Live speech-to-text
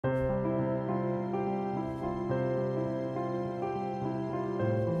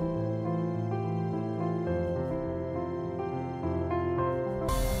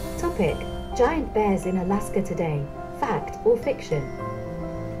Topic: Giant bears in Alaska today. Fact or fiction?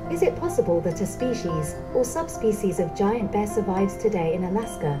 Is it possible that a species or subspecies of giant bear survives today in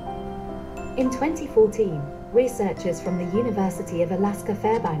Alaska? In 2014, researchers from the University of Alaska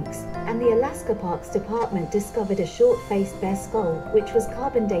Fairbanks and the Alaska Parks Department discovered a short-faced bear skull which was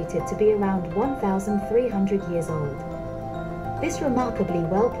carbon dated to be around 1,300 years old. This remarkably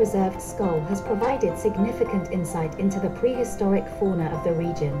well-preserved skull has provided significant insight into the prehistoric fauna of the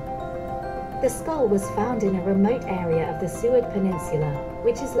region. The skull was found in a remote area of the Seward Peninsula,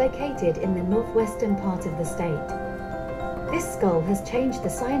 which is located in the northwestern part of the state. This skull has changed the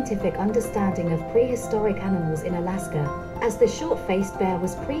scientific understanding of prehistoric animals in Alaska, as the short-faced bear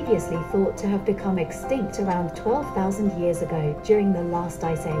was previously thought to have become extinct around 12,000 years ago during the last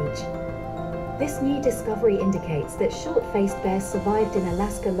ice age. This new discovery indicates that short-faced bears survived in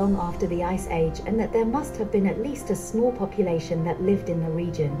Alaska long after the ice age and that there must have been at least a small population that lived in the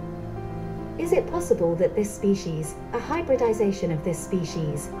region. Is it possible that this species, a hybridization of this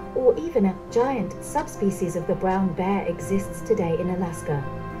species, or even a giant subspecies of the brown bear exists today in Alaska?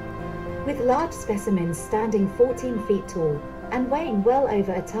 With large specimens standing 14 feet tall and weighing well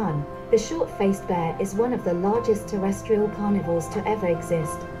over a ton, the short-faced bear is one of the largest terrestrial carnivores to ever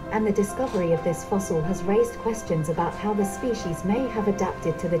exist, and the discovery of this fossil has raised questions about how the species may have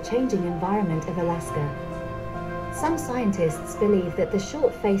adapted to the changing environment of Alaska. Some scientists believe that the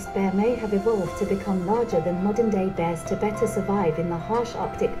short-faced bear may have evolved to become larger than modern-day bears to better survive in the harsh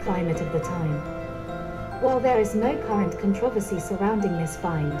Arctic climate of the time. While there is no current controversy surrounding this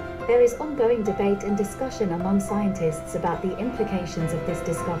find, there is ongoing debate and discussion among scientists about the implications of this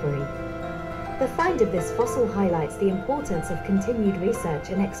discovery. The find of this fossil highlights the importance of continued research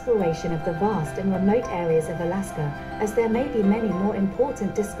and exploration of the vast and remote areas of Alaska, as there may be many more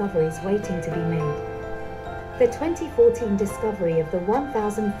important discoveries waiting to be made. The 2014 discovery of the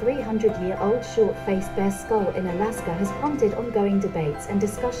 1,300-year-old short-faced bear skull in Alaska has prompted ongoing debates and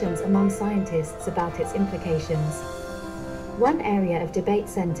discussions among scientists about its implications. One area of debate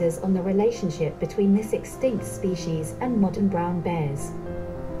centers on the relationship between this extinct species and modern brown bears.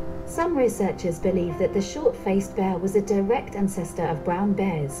 Some researchers believe that the short-faced bear was a direct ancestor of brown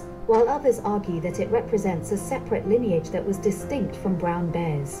bears, while others argue that it represents a separate lineage that was distinct from brown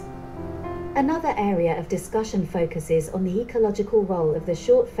bears. Another area of discussion focuses on the ecological role of the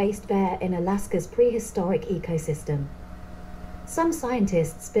short-faced bear in Alaska's prehistoric ecosystem. Some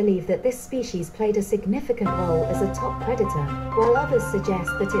scientists believe that this species played a significant role as a top predator, while others suggest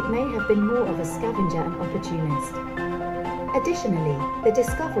that it may have been more of a scavenger and opportunist. Additionally, the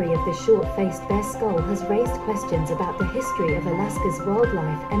discovery of the short-faced bear skull has raised questions about the history of Alaska's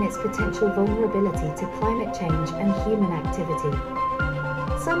wildlife and its potential vulnerability to climate change and human activity.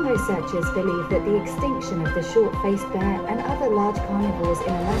 Some researchers believe that the extinction of the short-faced bear and other large carnivores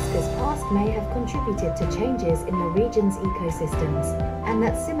in Alaska's past may have contributed to changes in the region's ecosystems, and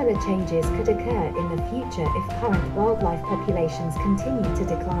that similar changes could occur in the future if current wildlife populations continue to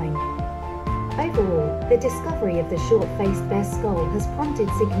decline. Overall, the discovery of the short-faced bear skull has prompted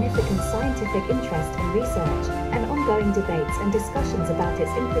significant scientific interest and research, and ongoing debates and discussions about its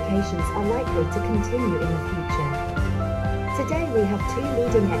implications are likely to continue in the future. Today we have two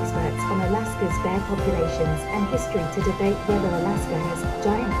leading experts on Alaska's bear populations and history to debate whether Alaska has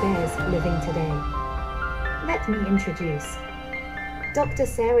giant bears living today. Let me introduce. Dr.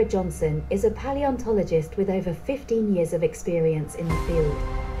 Sarah Johnson is a paleontologist with over 15 years of experience in the field.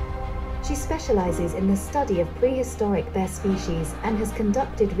 She specializes in the study of prehistoric bear species and has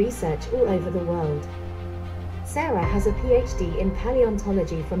conducted research all over the world. Sarah has a PhD in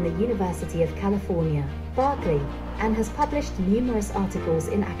paleontology from the University of California, Berkeley, and has published numerous articles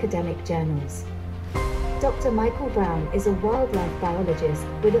in academic journals. Dr. Michael Brown is a wildlife biologist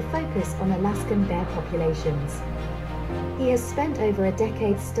with a focus on Alaskan bear populations. He has spent over a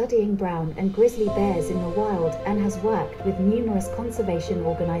decade studying brown and grizzly bears in the wild and has worked with numerous conservation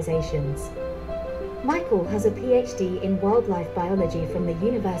organizations. Michael has a PhD in wildlife biology from the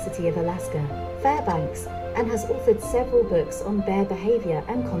University of Alaska, Fairbanks, and has authored several books on bear behavior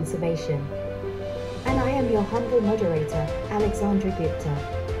and conservation. And I am your humble moderator, Alexandra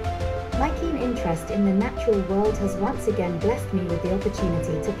Gupta. My keen interest in the natural world has once again blessed me with the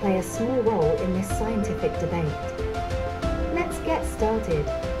opportunity to play a small role in this scientific debate. Let's get started.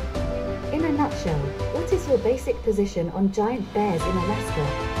 In a nutshell, what is your basic position on giant bears in Alaska?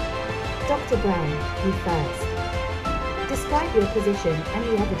 Dr. Brown, you first. Describe your position and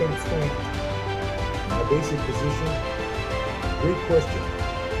the evidence for it. My basic position? Great question.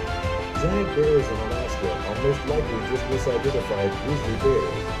 Giant bears in Alaska are most likely just misidentified grizzly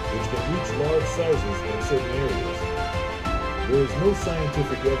bears, which can reach large sizes in certain areas. There is no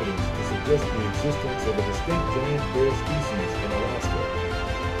scientific evidence to suggest the existence of a distinct giant bear species in Alaska.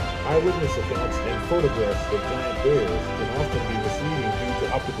 Eyewitness accounts and photographs of giant bears can often be misleading due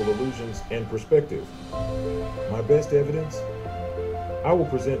to optical illusions and perspective. My best evidence? I will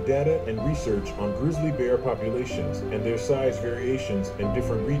present data and research on grizzly bear populations and their size variations in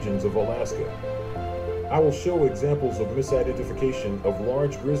different regions of Alaska. I will show examples of misidentification of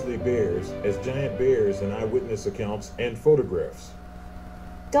large grizzly bears as giant bears in eyewitness accounts and photographs.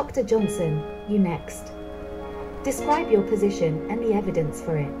 Dr. Johnson, you next. Describe your position and the evidence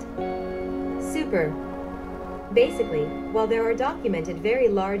for it. Super. Basically, while there are documented very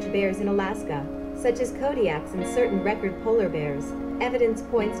large bears in Alaska, such as Kodiaks and certain record polar bears, evidence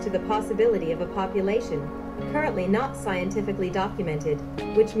points to the possibility of a population, currently not scientifically documented,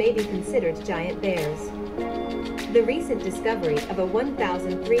 which may be considered giant bears. The recent discovery of a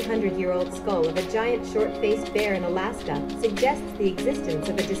 1,300-year-old skull of a giant short-faced bear in Alaska suggests the existence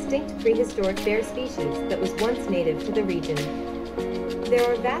of a distinct prehistoric bear species that was once native to the region.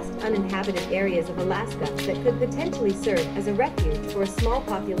 There are vast uninhabited areas of Alaska that could potentially serve as a refuge for a small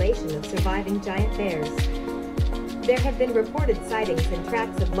population of surviving giant bears. There have been reported sightings and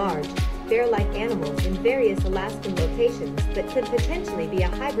tracks of large, bear-like animals in various Alaskan locations that could potentially be a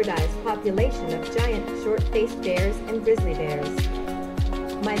hybridized population of giant, short-faced bears and grizzly bears.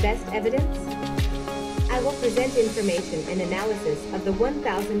 My best evidence? I will present information and analysis of the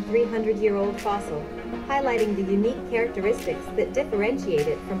 1,300-year-old fossil, highlighting the unique characteristics that differentiate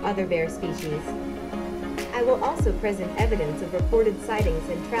it from other bear species. I will also present evidence of reported sightings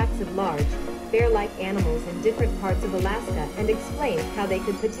and tracks of large, bear-like animals in different parts of Alaska and explain how they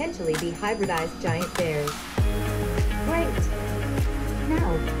could potentially be hybridized giant bears. Great!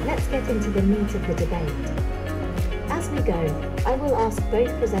 Now, let's get into the meat of the debate. As we go, I will ask both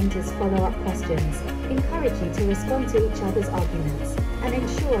presenters follow-up questions, encourage you to respond to each other's arguments, and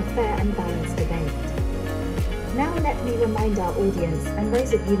ensure a fair and balanced debate. Now let me remind our audience and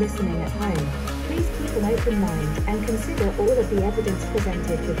those of you listening at home, please keep an open mind and consider all of the evidence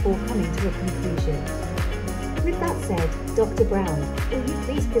presented before coming to a conclusion. With that said, Dr. Brown, will you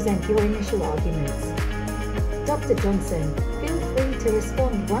please present your initial arguments? Dr. Johnson, feel free to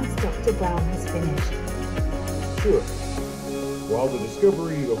respond once Dr. Brown has finished. Sure. While the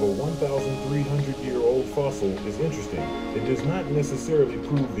discovery of a 1,300-year-old fossil is interesting, it does not necessarily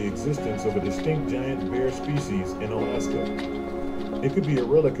prove the existence of a distinct giant bear species in Alaska. It could be a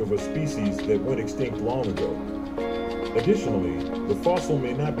relic of a species that went extinct long ago. Additionally, the fossil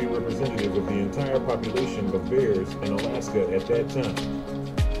may not be representative of the entire population of bears in Alaska at that time.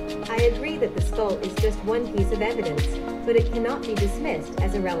 I agree that the skull is just one piece of evidence, but it cannot be dismissed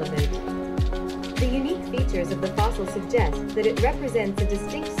as irrelevant. The unique features of the fossil suggest that it represents a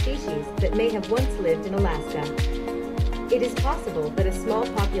distinct species that may have once lived in Alaska. It is possible that a small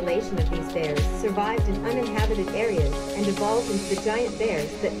population of these bears survived in uninhabited areas and evolved into the giant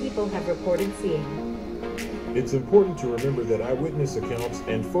bears that people have reported seeing. It's important to remember that eyewitness accounts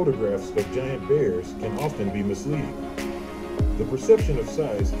and photographs of giant bears can often be misleading. The perception of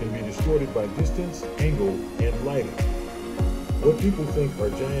size can be distorted by distance, angle, and lighting. What people think are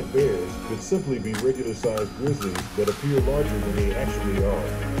giant bears could simply be regular-sized grizzlies that appear larger than they actually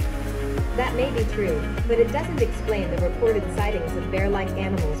are. That may be true, but it doesn't explain the reported sightings of bear-like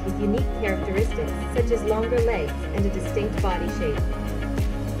animals with unique characteristics such as longer legs and a distinct body shape.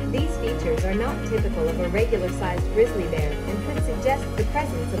 These features are not typical of a regular-sized grizzly bear and could suggest the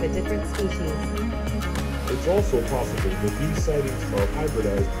presence of a different species. It's also possible that these sightings are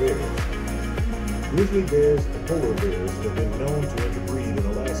hybridized bears. Grizzly bears and polar bears have been known to interbreed in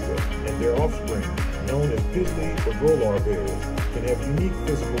Alaska, and their offspring, known as grizzly or grolar bears, can have unique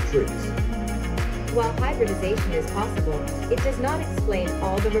physical traits. While hybridization is possible, it does not explain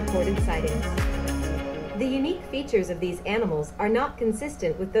all the reported sightings. The unique features of these animals are not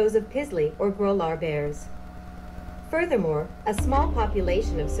consistent with those of grizzly or grolar bears. Furthermore, a small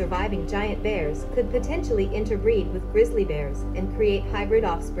population of surviving giant bears could potentially interbreed with grizzly bears and create hybrid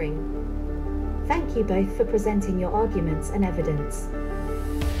offspring. Thank you both for presenting your arguments and evidence.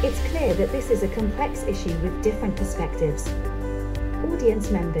 It's clear that this is a complex issue with different perspectives. Audience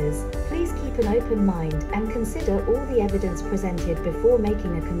members, please keep an open mind and consider all the evidence presented before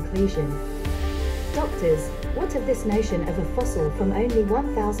making a conclusion. Doctors, what of this notion of a fossil from only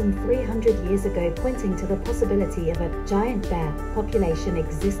 1,300 years ago pointing to the possibility of a giant bear population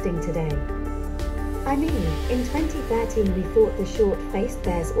existing today? I mean, in 2013 we thought the short-faced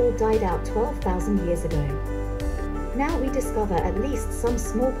bears all died out 12,000 years ago. Now we discover at least some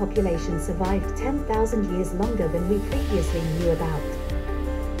small population survived 10,000 years longer than we previously knew about.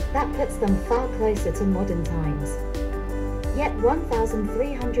 That puts them far closer to modern times. Yet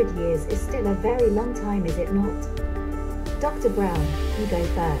 1,300 years is still a very long time, is it not? Dr. Brown, you go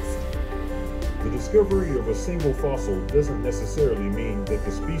first. The discovery of a single fossil doesn't necessarily mean that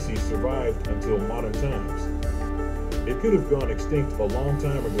the species survived until modern times. It could have gone extinct a long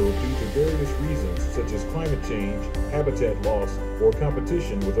time ago due to various reasons such as climate change, habitat loss, or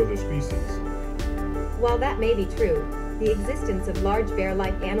competition with other species. While that may be true, the existence of large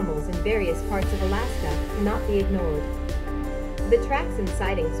bear-like animals in various parts of Alaska cannot be ignored. The tracks and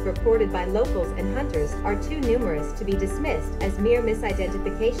sightings reported by locals and hunters are too numerous to be dismissed as mere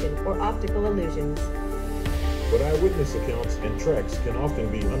misidentification or optical illusions. But eyewitness accounts and tracks can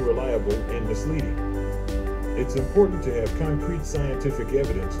often be unreliable and misleading. It's important to have concrete scientific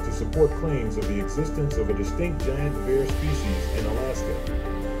evidence to support claims of the existence of a distinct giant bear species in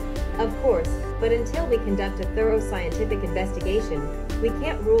Alaska. Of course, but until we conduct a thorough scientific investigation, we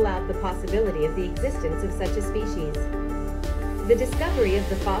can't rule out the possibility of the existence of such a species. The discovery of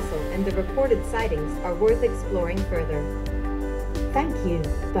the fossil and the reported sightings are worth exploring further. Thank you,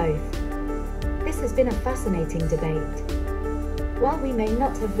 both. This has been a fascinating debate. While we may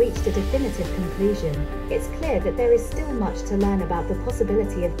not have reached a definitive conclusion, it's clear that there is still much to learn about the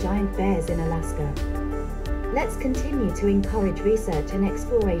possibility of giant bears in Alaska. Let's continue to encourage research and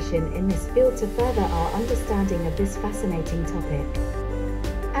exploration in this field to further our understanding of this fascinating topic.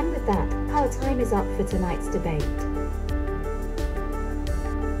 And with that, our time is up for tonight's debate.